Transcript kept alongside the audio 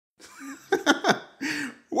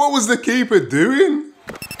What was the keeper doing?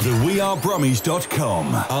 The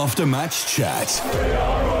WeAreBrummies.com after-match chat. We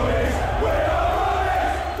are Brummies! We are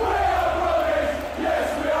Brummies! We are Brummies! Yes,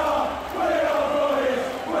 we are! We are Brummies!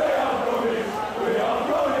 We are Brummies! We are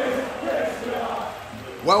Brummies! Yes, we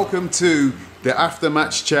are! Welcome to the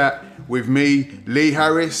after-match chat with me, Lee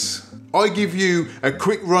Harris. I give you a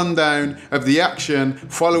quick rundown of the action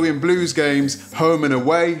following Blues games home and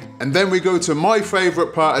away, and then we go to my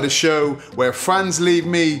favourite part of the show where fans leave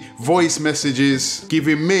me voice messages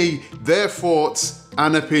giving me their thoughts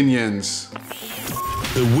and opinions.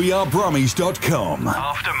 The WeAreBrummies.com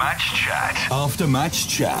after-match chat. After-match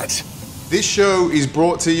chat. This show is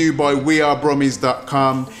brought to you by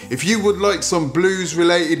WeAreBrummies.com. If you would like some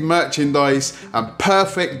blues-related merchandise and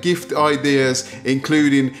perfect gift ideas,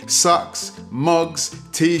 including socks, mugs,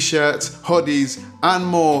 t-shirts, hoodies, and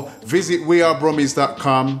more, visit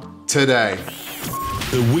WeAreBrummies.com today.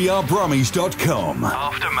 The WeAreBrummies.com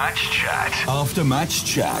after-match chat. After-match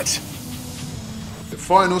chat. The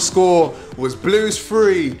final score was Blues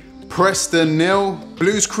 3, Preston 0.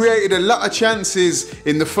 Blues created a lot of chances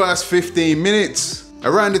in the first 15 minutes.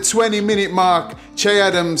 Around the 20-minute mark, Che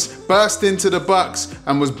Adams burst into the box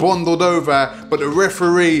and was bundled over, but the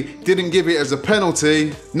referee didn't give it as a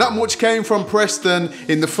penalty. Not much came from Preston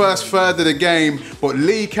in the first third of the game, but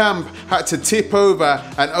Lee Camp had to tip over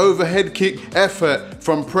an overhead kick effort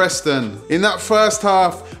from Preston. In that first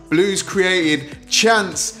half, Blues created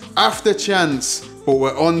chance after chance, but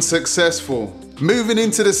were unsuccessful. Moving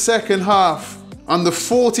into the second half, on the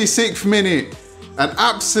 46th minute, an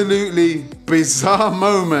absolutely bizarre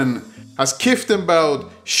moment as Kieftenbeld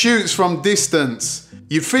shoots from distance.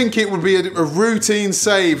 You'd think it would be a routine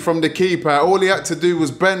save from the keeper. All he had to do was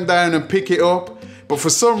bend down and pick it up, but for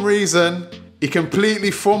some reason, he completely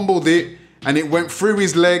fumbled it and it went through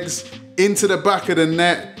his legs into the back of the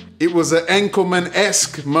net. It was an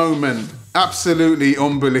Enkelman-esque moment. Absolutely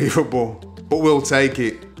unbelievable, but we'll take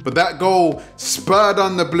it. But that goal spurred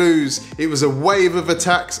on the Blues. It was a wave of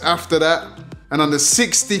attacks after that. And on the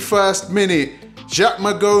 61st minute, Jack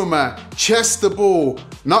Magoma chests the ball,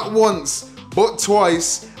 not once, but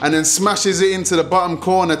twice, and then smashes it into the bottom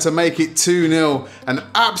corner to make it 2-0. An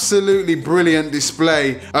absolutely brilliant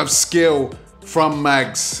display of skill from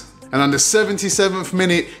Mags. And on the 77th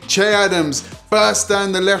minute, Che Adams bursts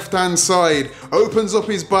down the left-hand side, opens up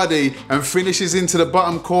his body, and finishes into the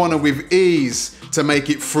bottom corner with ease to make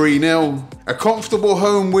it 3-0. A comfortable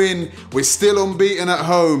home win. We're still unbeaten at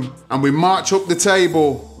home, and we march up the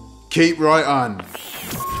table. Keep right on.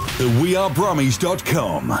 The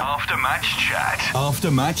WeAreBrummies.com after-match chat.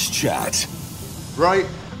 After-match chat. Right,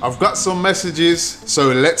 I've got some messages,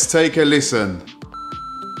 so let's take a listen.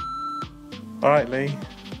 All right, Lee.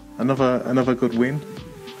 Another good win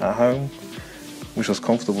at home, which was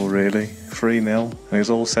comfortable really. 3-0, and it was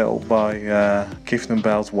all settled by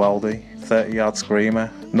Kieftenbeld's Waldy, 30-yard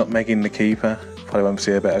screamer, nutmegging the keeper. Probably won't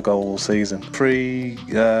see a better goal all season. 3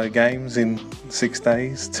 games in 6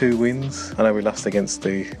 days, 2 wins. I know we lost against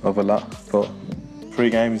the other lot, but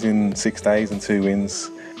 3 games in 6 days and 2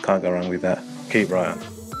 wins. Can't go wrong with that. Keep right on.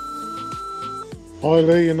 Hi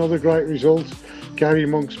Lee, another great result. Gary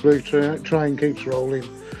Monk's blue train keeps rolling.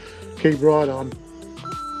 Keep right on.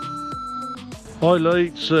 Hi Lee,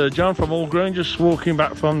 it's John from All Green, just walking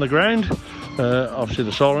back from the ground. Obviously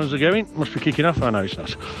the sirens are going, must be kicking off. I know it's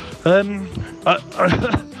not.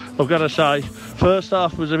 I've got to say, first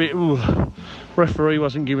half was a bit, referee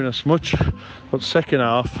wasn't giving us much, but second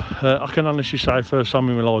half, I can honestly say, first time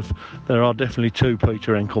in my life, there are definitely 2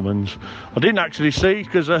 Peter Enkelmans. I didn't actually see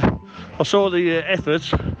because I saw the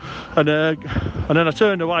efforts, and then I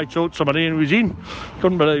turned away, thought somebody in was in.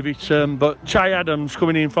 Couldn't believe it. But Che Adams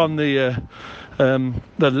coming in from the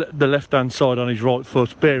left-hand side on his right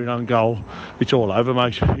foot, bearing on goal. It's all over,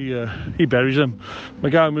 mate. He buries them.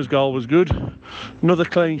 Magoma's goal was good. Another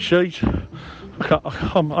clean sheet.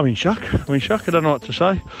 I'm in shock. I don't know what to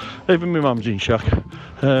say. Even my mum's in shock.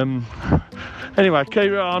 Anyway,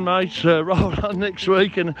 keep it on, mate. Roll on next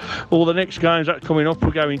week, and all the next games that are coming up, we're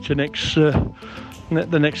going to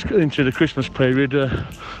into the Christmas period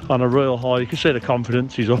on a real high. You can see the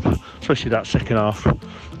confidence is up, especially that second half.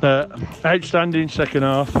 Outstanding second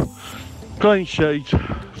half. Clean sheet.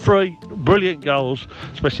 3 brilliant goals,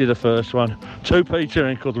 especially the first one. 2 Peter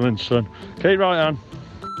Enkelman's son. Keep right on.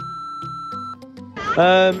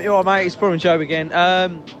 You all right, mate? It's Brian Joe again.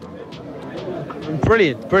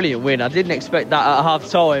 Brilliant win. I didn't expect that at half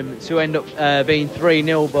time to end up being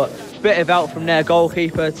 3-0, but a bit of help from their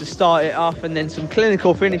goalkeeper to start it off, and then some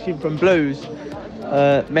clinical finishing from Blues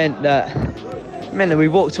meant that we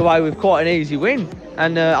walked away with quite an easy win.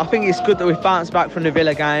 and I think it's good that we've bounced back from the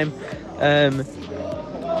Villa game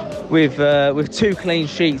with 2 clean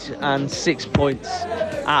sheets and 6 points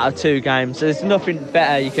out of 2 games. So there's nothing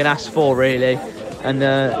better you can ask for, really. And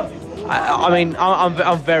I mean,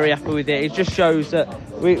 I'm very happy with it. It just shows that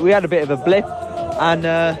we had a bit of a blip, and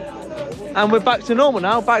we're back to normal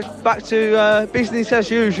now, back to business as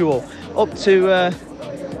usual. Up to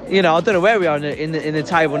you know, I don't know where we are in the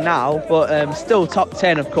table now, but still top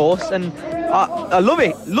 10, of course, and I love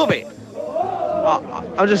it.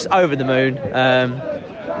 I'm just over the moon.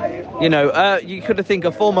 You know, you could have think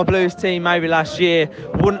a former Blues team maybe last year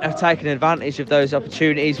wouldn't have taken advantage of those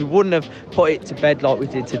opportunities. We wouldn't have put it to bed like we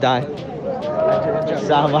did today.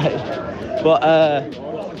 So, mate.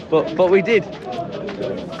 But we did.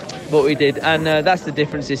 But we did, and that's the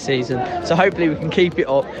difference this season. So hopefully we can keep it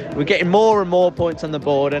up. We're getting more and more points on the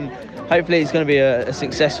board, and hopefully it's going to be a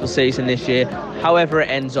successful season this year, however it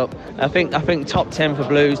ends up. I think top 10 for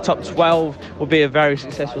Blues, top 12 will be a very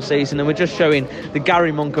successful season, and we're just showing the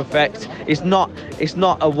Gary Monk effect. It's not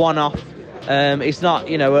a one-off. It's not,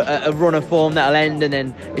 you know, a run of form that'll end and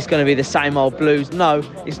then it's going to be the same old Blues. No,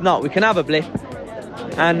 it's not. We can have a blip,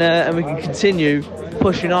 and we can continue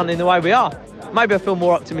pushing on in the way we are. Maybe I feel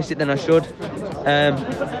more optimistic than I should.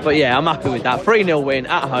 But yeah, I'm happy with that. 3-0 win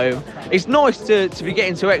at home. It's nice to be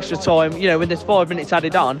getting to extra time, you know, when there's 5 minutes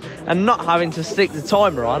added on, and not having to stick the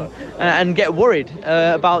timer on and get worried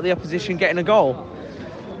about the opposition getting a goal.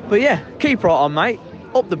 But yeah, keep right on, mate.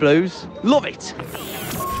 Up the Blues. Love it.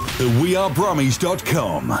 The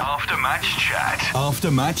wearebrummies.com After-match chat.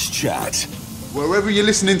 After-match chat. Wherever you're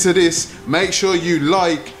listening to this, make sure you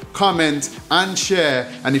like, comment and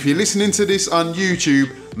share, and if you're listening to this on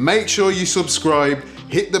YouTube, make sure you subscribe,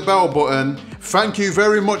 hit the bell button. Thank you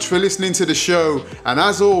very much for listening to the show, and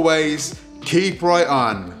as always, keep right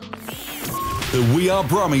on. The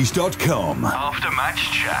wearebrummies.com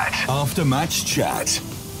After-match chat. After-match chat.